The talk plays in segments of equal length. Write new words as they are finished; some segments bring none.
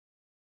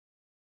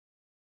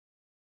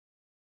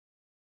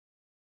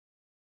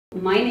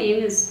My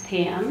name is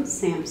Pam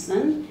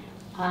Sampson.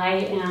 I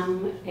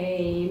am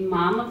a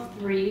mom of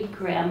 3,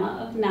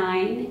 grandma of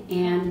 9,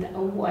 and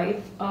a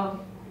wife of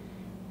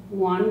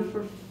 1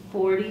 for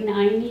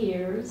 49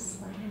 years.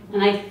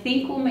 And I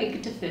think we'll make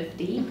it to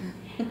 50.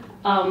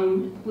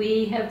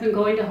 We have been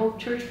going to Hope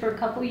Church for a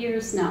couple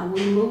years now.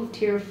 We moved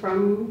here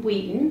from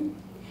Wheaton,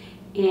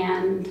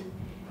 and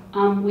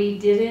we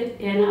did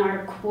it in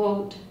our,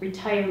 quote,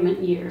 retirement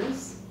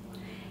years.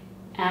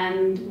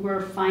 And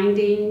we're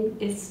finding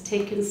it's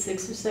taken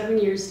 6 or 7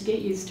 years to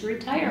get used to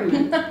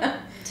retirement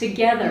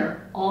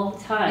together all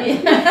the time.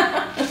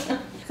 Yeah.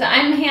 So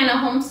I'm Hannah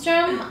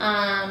Holmstrom.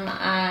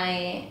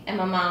 I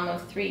am a mom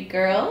of 3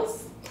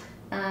 girls.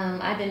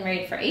 I've been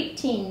married for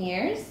 18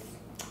 years.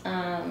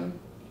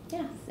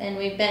 Yes, and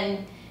we've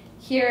been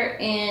here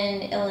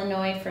in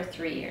Illinois for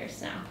 3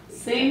 years now.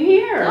 Same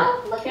here.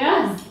 Oh, look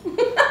at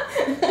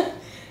us.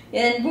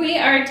 And we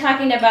are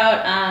talking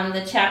about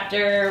the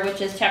chapter,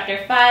 which is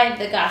chapter 5,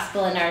 the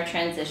gospel and our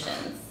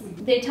transitions.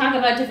 They talk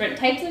about different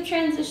types of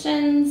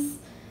transitions,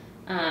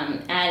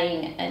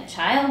 adding a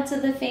child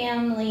to the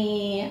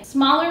family,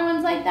 smaller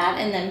ones like that,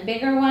 and then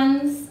bigger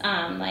ones,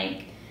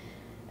 like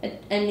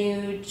a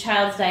new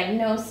child's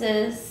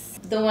diagnosis.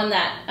 The one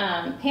that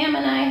Pam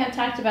and I have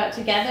talked about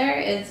together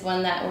is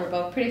one that we're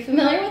both pretty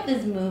familiar with,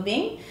 is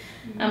moving.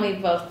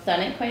 We've both done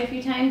it quite a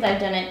few times.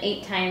 I've done it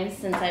 8 times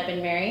since I've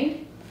been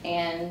married.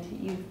 And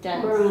you've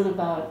done... We're on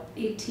about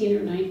 18 or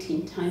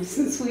 19 times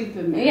since we've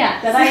been married.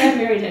 Yeah. But I got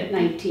married at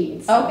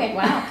 19. So. Okay,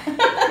 wow.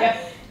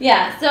 Yep.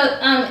 Yeah,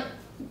 so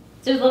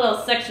there's a little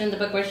section in the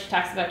book where she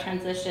talks about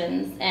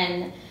transitions,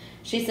 and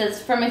she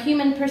says, from a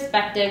human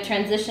perspective,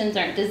 transitions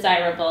aren't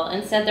desirable.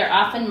 Instead, they're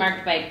often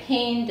marked by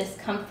pain,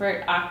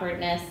 discomfort,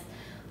 awkwardness,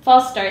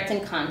 false starts,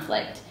 and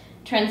conflict.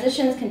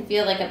 Transitions can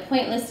feel like a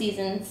pointless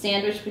season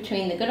sandwiched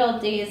between the good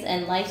old days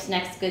and life's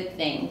next good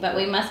thing, but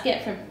we must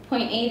get from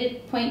point A to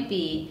point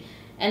B,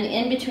 and the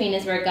in-between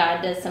is where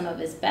God does some of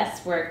his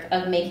best work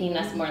of making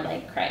us more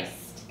like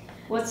Christ.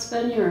 What's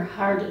been your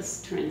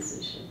hardest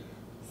transition?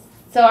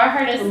 So our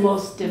hardest... The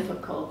most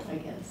difficult, I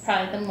guess.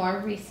 Probably the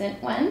more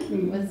recent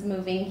one was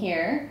moving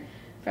here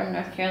from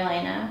North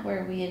Carolina,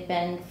 where we had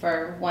been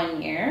for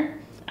 1 year.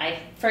 I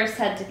first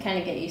had to kind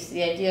of get used to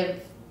the idea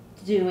of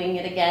doing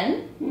it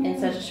again in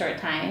such a short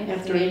time.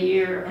 After a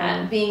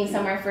year. Being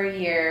somewhere for a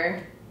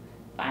year,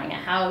 buying a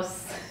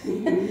house,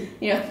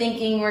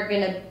 thinking we're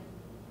going to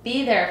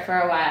be there for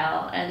a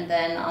while, and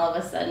then all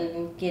of a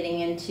sudden getting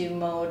into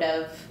mode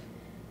of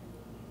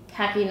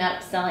packing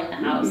up, selling the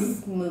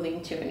house,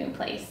 moving to a new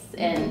place,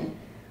 and,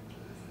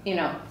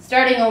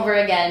 starting over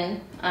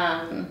again,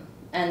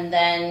 and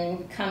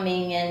then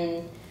coming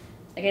in,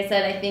 like I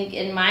said, I think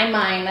in my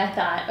mind, I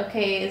thought,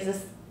 okay,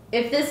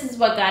 if this is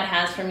what God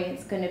has for me,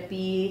 it's going to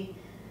be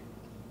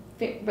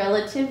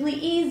relatively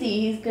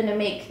easy. He's going to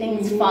make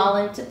things fall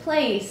into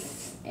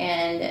place.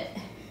 And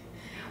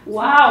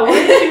wow,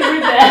 where did you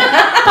read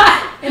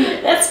that?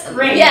 That's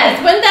great.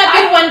 Yes, wouldn't that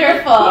be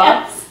wonderful?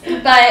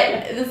 Yes.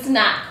 But it's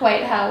not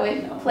quite how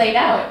it played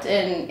out,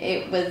 and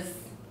it was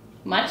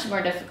much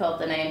more difficult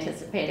than I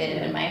anticipated.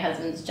 And my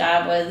husband's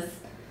job was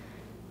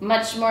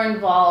much more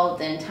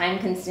involved and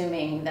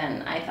time-consuming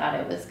than I thought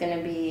it was going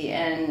to be,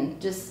 and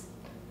just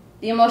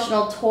the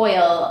emotional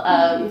toil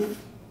of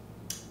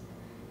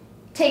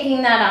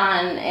taking that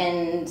on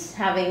and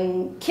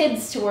having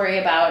kids to worry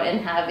about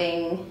and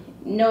having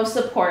no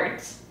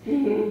support.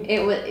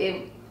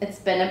 It's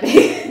been a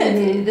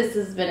big, this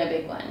has been a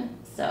big one.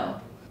 So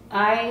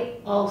I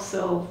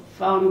also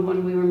found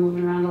when we were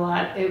moving around a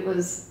lot, it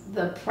was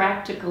the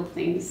practical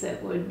things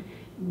that would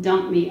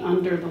dump me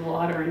under the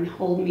water and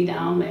hold me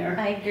down there.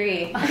 I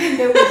agree.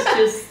 It was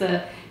just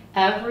the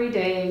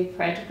everyday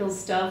practical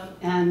stuff,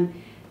 and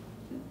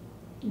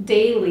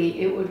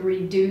daily it would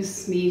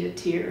reduce me to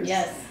tears.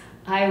 Yes.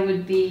 I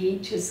would be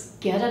just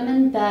get them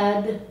in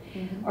bed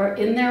or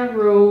in their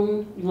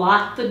room,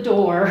 lock the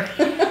door,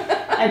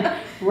 and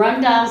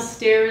run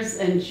downstairs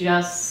and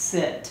just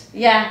sit.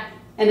 Yeah.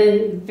 And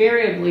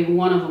invariably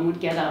one of them would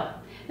get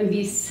up and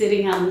be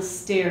sitting on the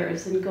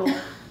stairs and go,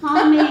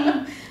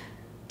 Mommy,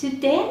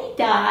 did Daddy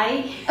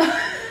die?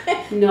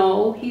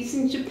 No, he's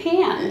in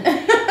Japan.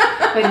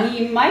 But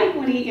he might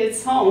when he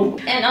gets home.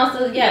 And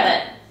also,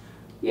 that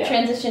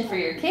transition for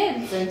your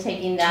kids and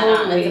taking that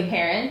on as a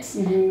parent.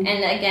 And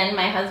again,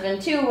 my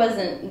husband too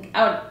wasn't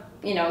out,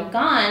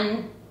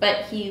 gone,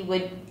 but he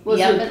would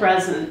wasn't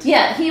present.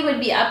 Yeah, he would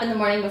be up in the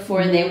morning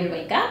before they would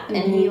wake up,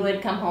 and he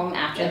would come home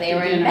after they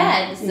were in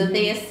bed. So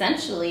they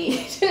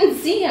essentially didn't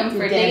see him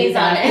for days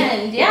on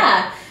end.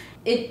 Yeah.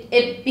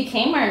 It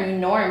became our new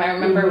norm. I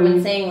remember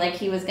when saying like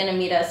he was going to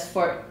meet us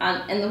for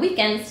and the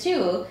weekends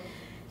too.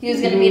 He was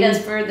going to meet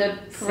us for the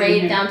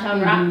parade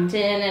downtown Rockton,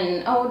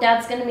 and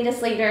Dad's going to meet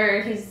us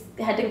later. He's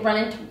had to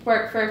run into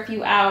work for a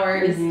few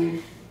hours,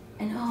 and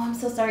I'm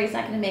so sorry he's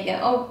not going to make it.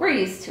 Oh, we're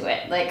used to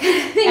it. Like,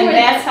 and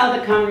that's how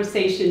the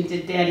conversation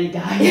did Daddy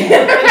die.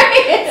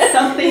 Right.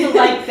 Something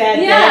like that.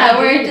 Yeah,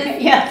 we're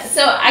just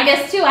so I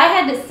guess too I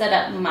had to set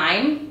up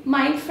my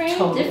mind frame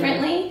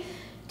differently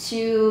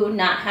to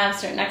not have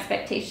certain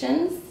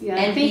expectations. Yeah,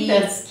 and I think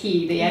that's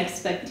key, the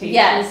expectations.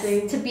 Yes,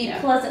 thing. to be Yeah.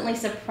 pleasantly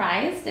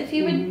surprised if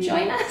he would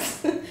join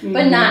us, but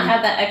Mhm. not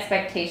have that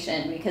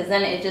expectation, because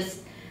then it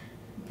just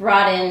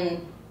brought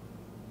in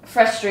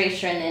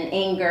frustration and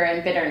anger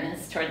and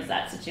bitterness towards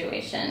that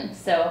situation.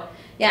 So,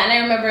 yeah, and I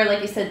remember,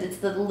 like you said, it's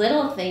the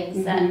little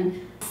things that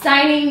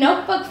signing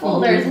notebook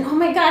folders and, oh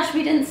my gosh,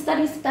 we didn't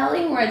study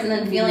spelling words, and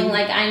then feeling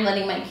like I'm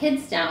letting my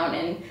kids down.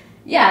 And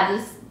yeah,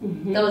 just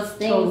those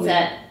things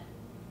that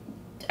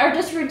are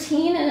just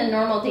routine in a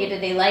normal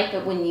day-to-day life,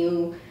 but when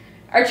you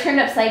are turned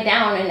upside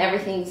down and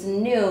everything's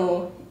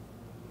new,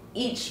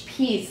 each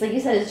piece, like you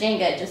said, is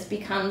Jenga, it just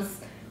becomes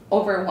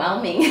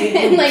overwhelming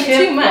and like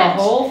too much.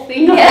 The whole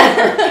thing.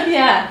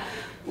 Yeah.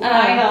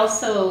 I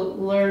also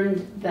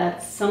learned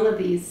that some of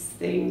these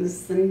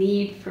things, the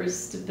need for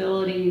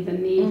stability, the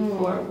need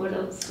for, what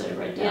else did I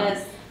write down?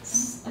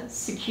 Yes.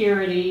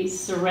 Security,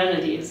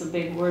 serenity is a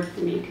big word for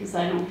me because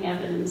I don't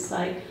have it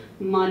inside.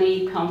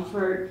 Money,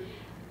 comfort,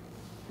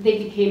 they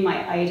became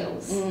my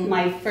idols.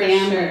 My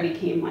family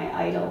became my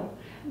idol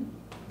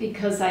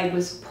because I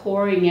was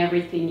pouring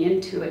everything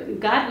into it.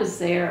 And God was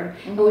there,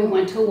 and we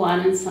went to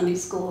Awana Sunday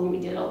school, and we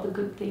did all the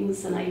good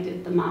things, and I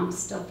did the mom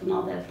stuff and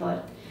all that,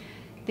 but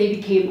they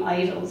became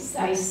idols.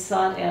 I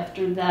sought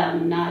after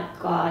them, not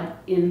God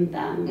in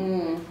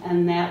them.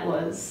 And that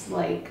was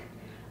like,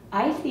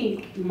 I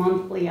think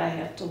monthly I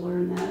have to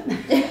learn that.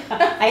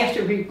 I have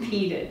to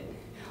repeat it.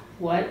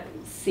 What?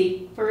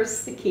 Seek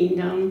first the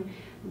kingdom,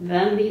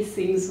 then these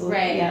things will.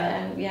 Right.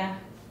 Yeah.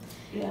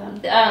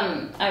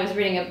 I was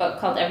reading a book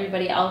called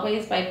Everybody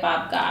Always by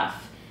Bob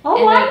Goff.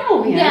 Oh, I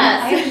know him.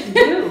 Yes. I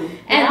do.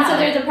 And so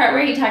there's a part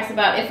where he talks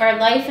about if our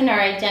life and our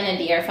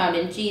identity are found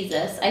in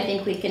Jesus, I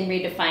think we can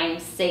redefine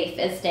safe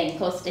as staying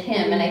close to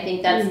Him. And I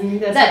think that's that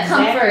exactly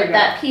comfort, right.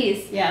 that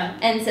peace. Yeah.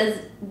 And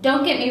says,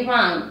 don't get me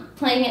wrong,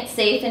 playing it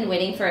safe and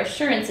waiting for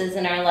assurances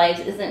in our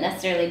lives isn't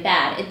necessarily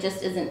bad. It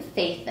just isn't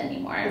faith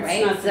anymore,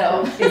 right?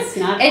 It's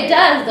not. It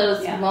does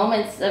those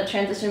moments of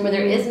transition where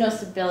there is no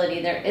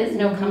stability, there is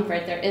no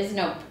comfort, there is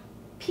no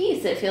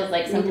peace. It feels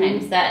like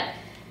sometimes that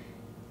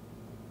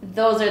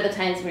those are the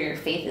times where your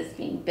faith is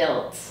being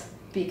built,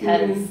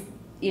 because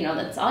you know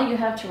that's all you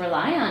have to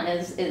rely on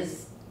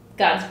is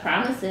God's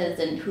promises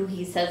and who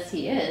He says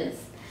He is.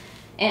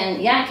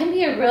 And yeah, it can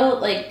be a real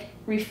like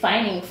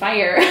refining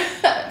fire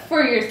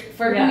for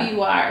who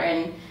you are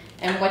and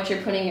what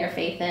you're putting your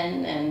faith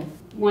in. And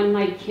when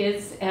my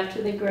kids,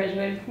 after they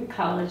graduated from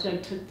college, I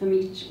took them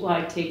each, well,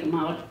 I take them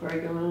out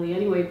regularly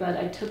anyway, but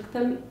I took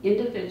them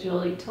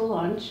individually to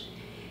lunch,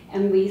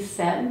 and we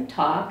sat and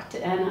talked,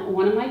 and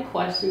one of my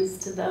questions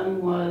to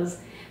them was,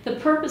 the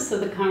purpose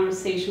of the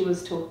conversation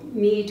was to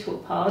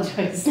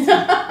apologize to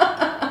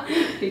them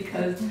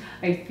because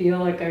I feel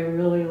like I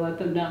really let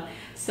them down.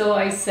 So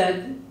I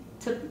said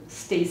to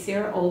Stacy,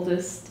 our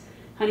oldest,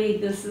 honey,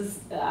 this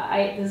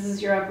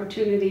is your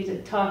opportunity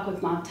to talk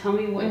with Mom. Tell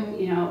me what,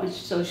 you know. And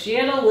so she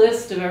had a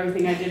list of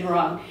everything I did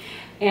wrong.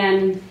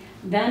 And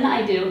then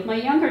I did it with my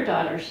younger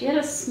daughter. She had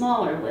a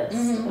smaller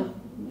list of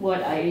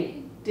what I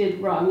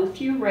did wrong, a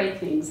few right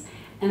things.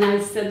 And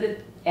I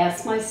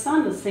asked my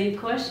son the same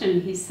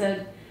question. He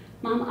said,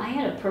 Mom, I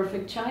had a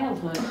perfect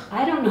childhood.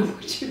 I don't know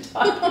what you're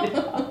talking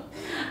about.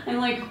 I'm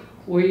like,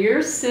 we're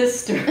your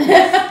sister.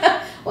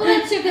 Well,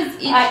 that's true, because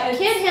each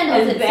kid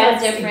handles it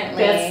so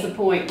differently. That's the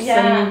point.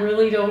 Yeah. So you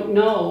really don't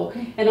know.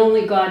 And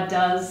only God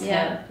does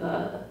have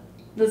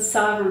the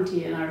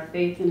sovereignty, in our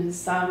faith in His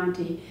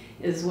sovereignty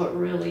is what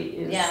really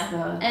is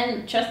the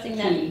and trusting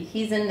key. that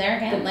He's in their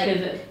hand. Like,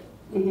 pivot.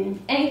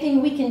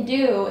 anything we can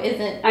do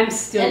isn't I'm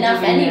still enough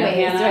doing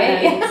anyways,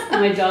 that,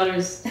 right? My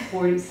daughter's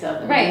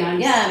 47, right,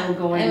 and I'm still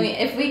going. I mean,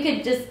 if we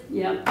could just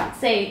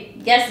say,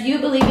 yes, you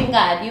believe in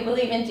God, you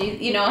believe in Jesus,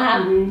 you know,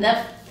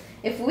 have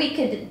if we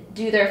could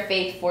do their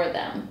faith for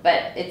them,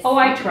 but it's... Oh,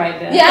 I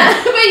tried that.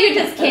 Yeah, but you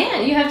just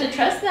can't. You have to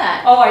trust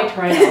that. Oh, I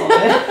tried all of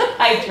it.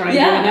 I tried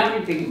doing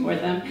everything for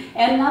them,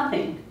 and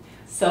nothing.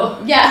 So...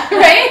 Yeah,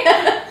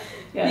 right?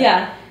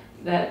 Yeah.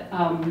 That,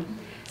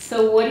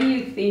 so what do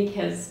you think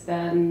has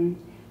been,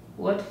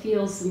 what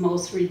feels the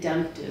most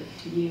redemptive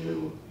to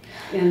you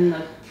in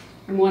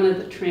one of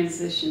the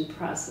transition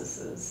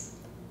processes?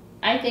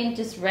 I think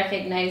just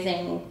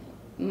recognizing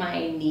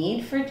my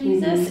need for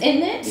Jesus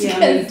in it,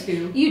 me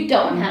too. You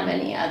don't have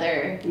any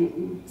other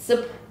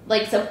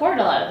support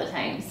a lot of the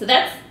time. So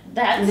that's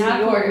not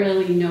your who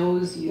really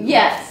knows you.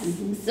 Yes.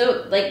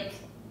 So like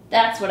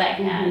that's what I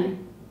had,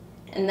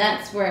 and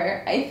that's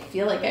where I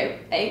feel like I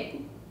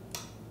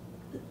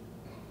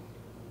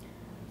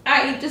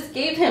just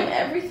gave Him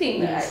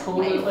everything that I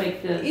hold it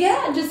like this.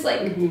 Yeah, just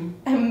like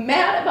I'm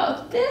mad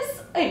about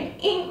this. I'm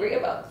angry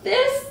about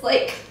this.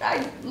 Like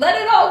I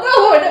let it all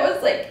go, and I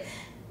was like,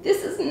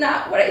 this is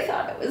not what I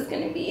thought it was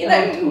going to be, and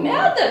I'm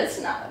mad that it's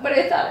not what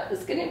I thought it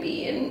was going to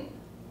be. And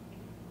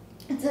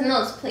it's in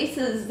those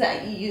places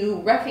that you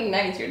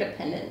recognize your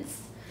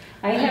dependence.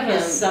 I have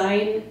a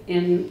sign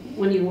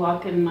when you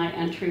walk in my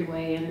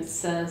entryway, and it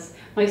says,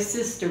 my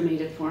sister made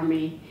it for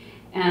me,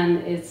 And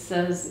it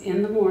says,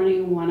 in the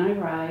morning when I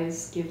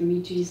rise, give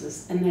me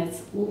Jesus. And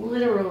that's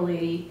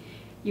literally,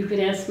 you could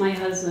ask my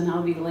husband,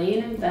 I'll be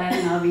laying in bed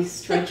and I'll be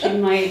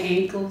stretching my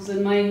ankles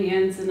and my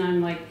hands, and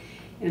I'm like,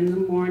 in the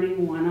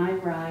morning when I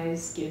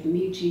rise, give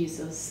me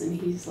Jesus. And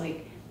he's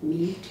like,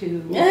 me too.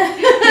 You know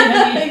what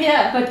I mean?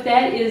 Yeah. But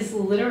that is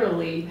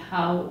literally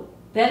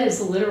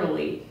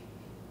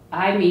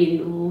I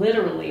mean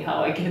literally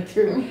how I get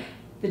through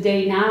the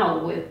day now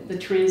with the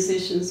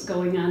transitions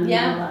going on in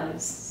our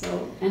lives.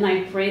 So, and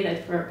I pray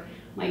that for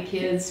my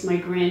kids, my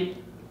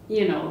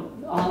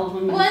all of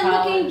them in college.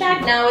 Well, looking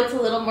back now, it's a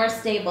little more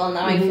stable.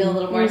 Now I feel a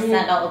little more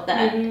settled.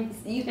 That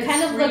you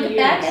kind of look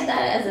back at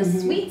that as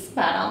a sweet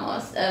spot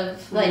almost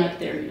of like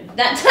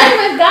that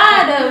time with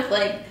God of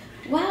like,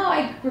 wow,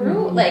 I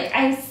grew. Like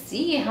I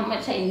see how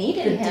much I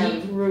needed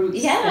Him. Deep roots.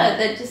 Yeah,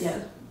 that just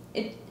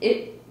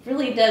it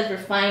really does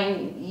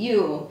refine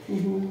you,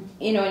 in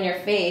your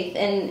faith.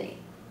 And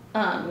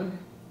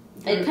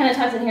it kind of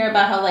talks in here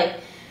about how like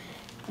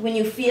when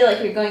you feel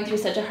like you're going through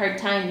such a hard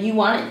time, you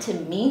want it to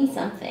mean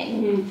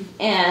something.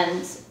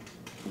 And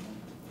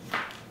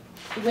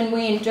when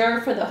we endure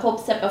for the hope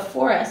set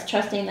before us,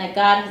 trusting that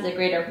God has a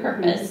greater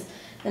purpose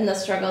than the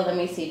struggle that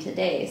we see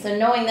today. So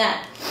knowing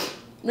that,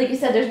 like you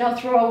said, there's no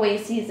throwaway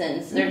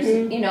seasons. There's,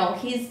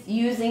 He's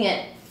using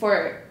it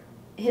for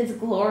His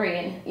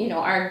glory and,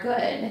 our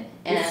good.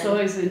 And it's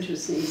always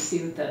interesting to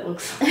see what that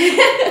looks like.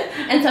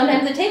 And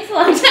sometimes it takes a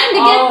long time to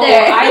get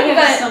there. I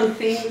have some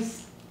things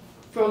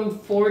from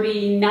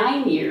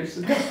 49 years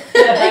ago.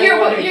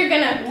 You're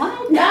gonna,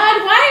 what?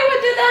 God, why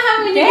did that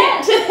happen when you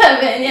get to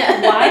heaven?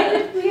 Yeah. Why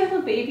did we have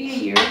a baby a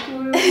year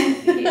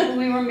after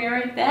we were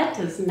married? That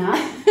does not,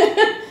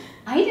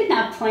 I did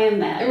not plan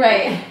that.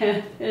 Right.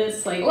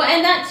 It's like, well,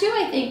 and that too,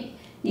 I think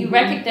you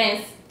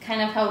recognize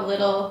kind of how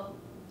little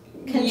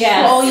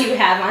control you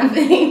have on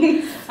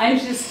things. I'm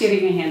just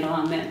getting a handle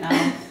on that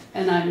now,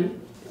 and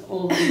I'm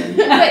older than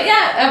But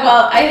yeah,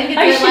 well, I think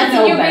it's a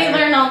lesson you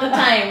relearn all the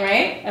time,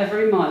 right?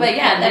 Every month. But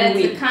yeah, that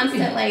it's a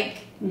constant like,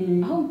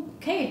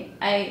 okay,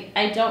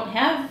 I don't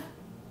have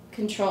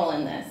control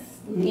in this.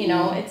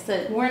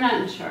 It's we're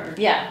not in charge.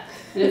 Yeah.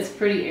 And it's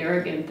pretty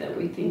arrogant that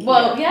we think.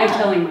 Well, yeah. I'm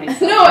telling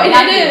myself. No, it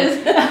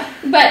is.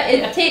 But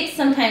it takes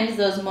sometimes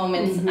those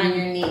moments on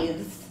your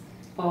knees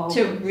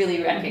to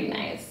really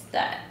recognize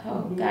that,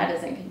 God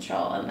is in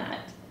control, and that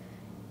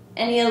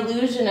any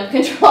illusion of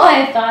control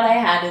I thought I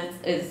had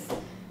is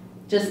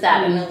just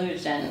that, an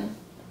illusion.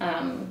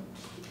 And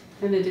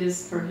it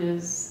is for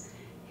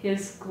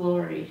His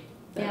glory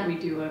that we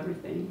do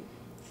everything.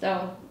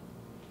 So,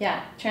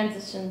 yeah,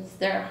 transitions,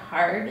 they're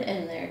hard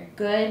and they're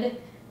good.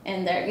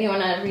 And you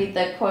want to read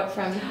the quote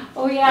from?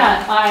 Oh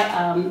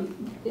yeah,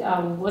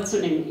 what's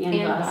her name? Ann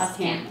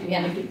Voskamp.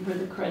 Yeah, I give her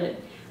the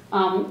credit.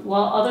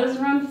 While others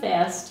run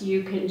fast,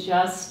 you can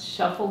just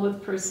shuffle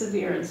with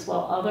perseverance.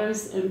 While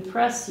others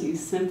impress you,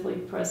 simply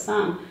press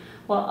on.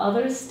 While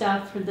others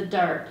stop for the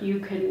dark, you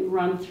can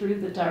run through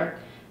the dark.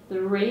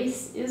 The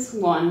race is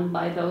won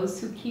by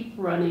those who keep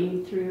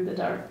running through the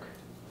dark.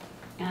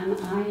 And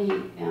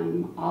I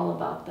am all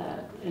about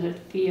that. And it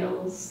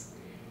feels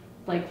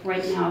like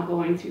right now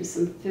going through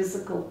some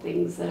physical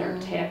things that are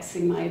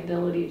taxing my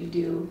ability to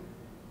do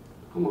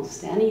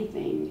almost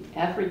anything,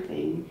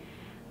 everything.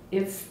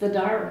 It's the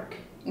dark,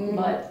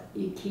 but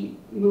you keep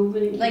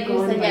moving. Like you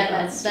said,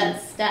 that's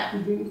that step.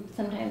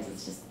 Sometimes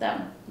it's just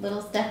that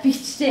little step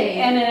each day.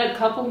 And in a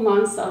couple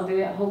months, I'll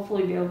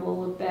hopefully be able to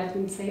look back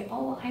and say,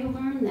 oh, I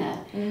learned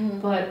that.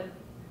 But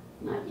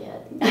not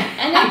yet.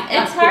 And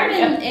it's hard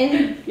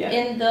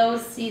in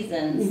those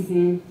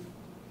seasons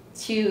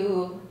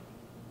to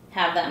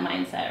have that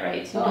mindset,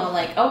 right? To know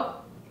like, I'm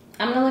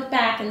going to look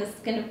back and this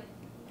is going to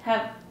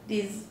have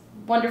these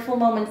wonderful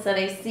moments that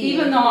I see.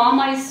 Even though all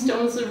my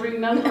stones of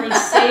remembrance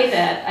say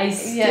that, I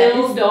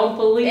still don't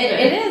believe it.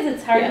 It is.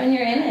 It's hard when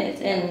you're in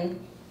it. And,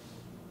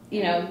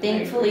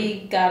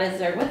 thankfully God is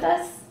there with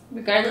us,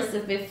 regardless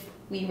of if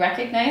we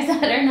recognize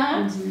that or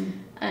not.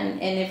 And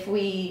if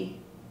we,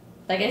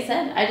 like I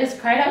said, I just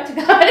cried out to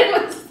God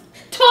and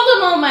told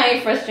Him all my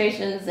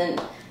frustrations and,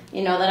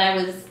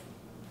 that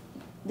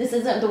this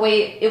isn't the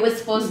way it was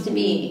supposed to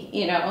be,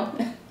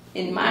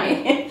 in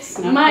my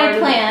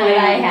plan that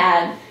I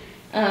had.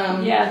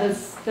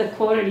 The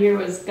quote in here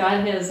was,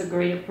 God has a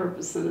greater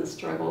purpose in the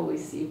struggle we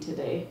see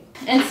today.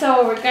 And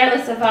so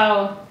regardless of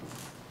how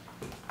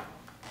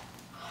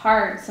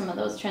hard some of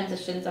those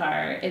transitions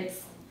are,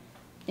 it's,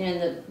 in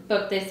the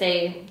book they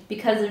say,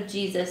 because of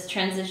Jesus,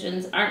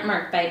 transitions aren't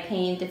marked by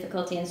pain,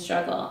 difficulty, and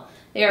struggle.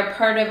 They are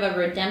part of a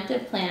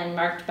redemptive plan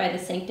marked by the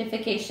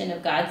sanctification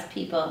of God's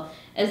people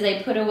as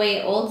they put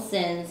away old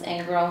sins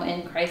and grow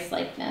in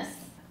Christ-likeness.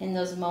 In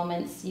those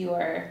moments, you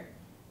are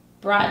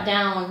brought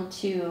down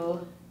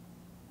to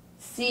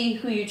see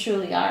who you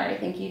truly are. I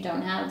think you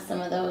don't have some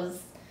of the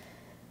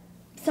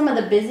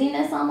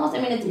busyness almost.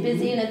 I mean, it's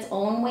busy in its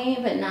own way,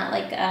 but not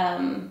like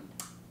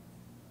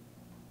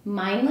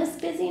mindless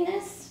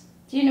busyness.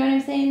 Do you know what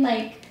I'm saying?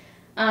 Like,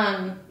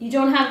 you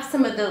don't have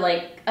some of the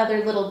like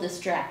other little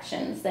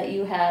distractions that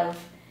you have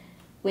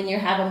when you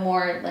have a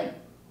more like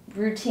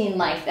routine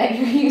life that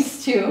you're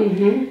used to.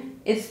 Mm-hmm.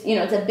 It's,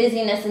 it's a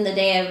busyness in the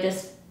day of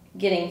just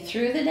getting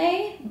through the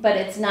day, but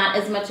it's not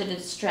as much a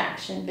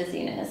distraction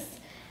busyness.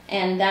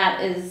 And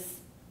that is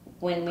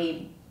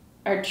when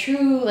our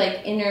true,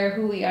 like, inner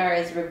who we are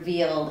is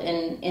revealed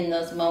in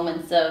those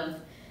moments of,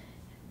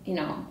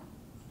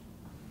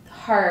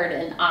 hard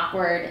and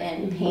awkward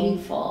and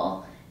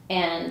painful,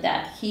 and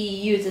that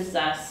he uses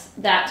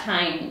that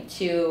time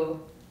to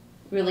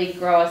really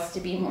grow us to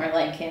be more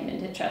like him and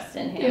to trust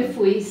in him. If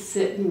we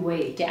sit and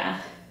wait.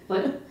 Yeah.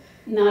 But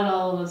not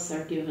all of us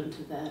are given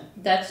to that.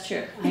 That's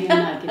true. I am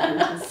not given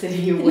to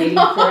sitting and waiting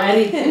for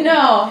anything.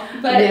 No,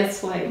 but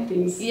that's why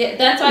things. Yeah,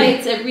 that's why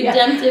it's a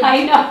redemptive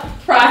I know.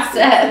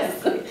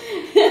 process.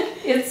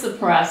 It's a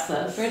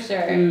process. For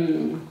sure.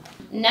 Mm.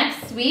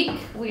 Next week,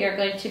 we are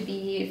going to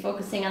be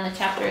focusing on the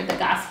chapter, The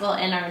Gospel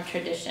and Our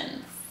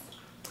Traditions.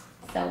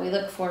 So we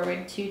look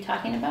forward to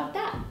talking about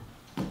that.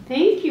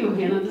 Thank you,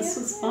 Hannah. This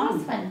was fun. It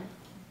was fun.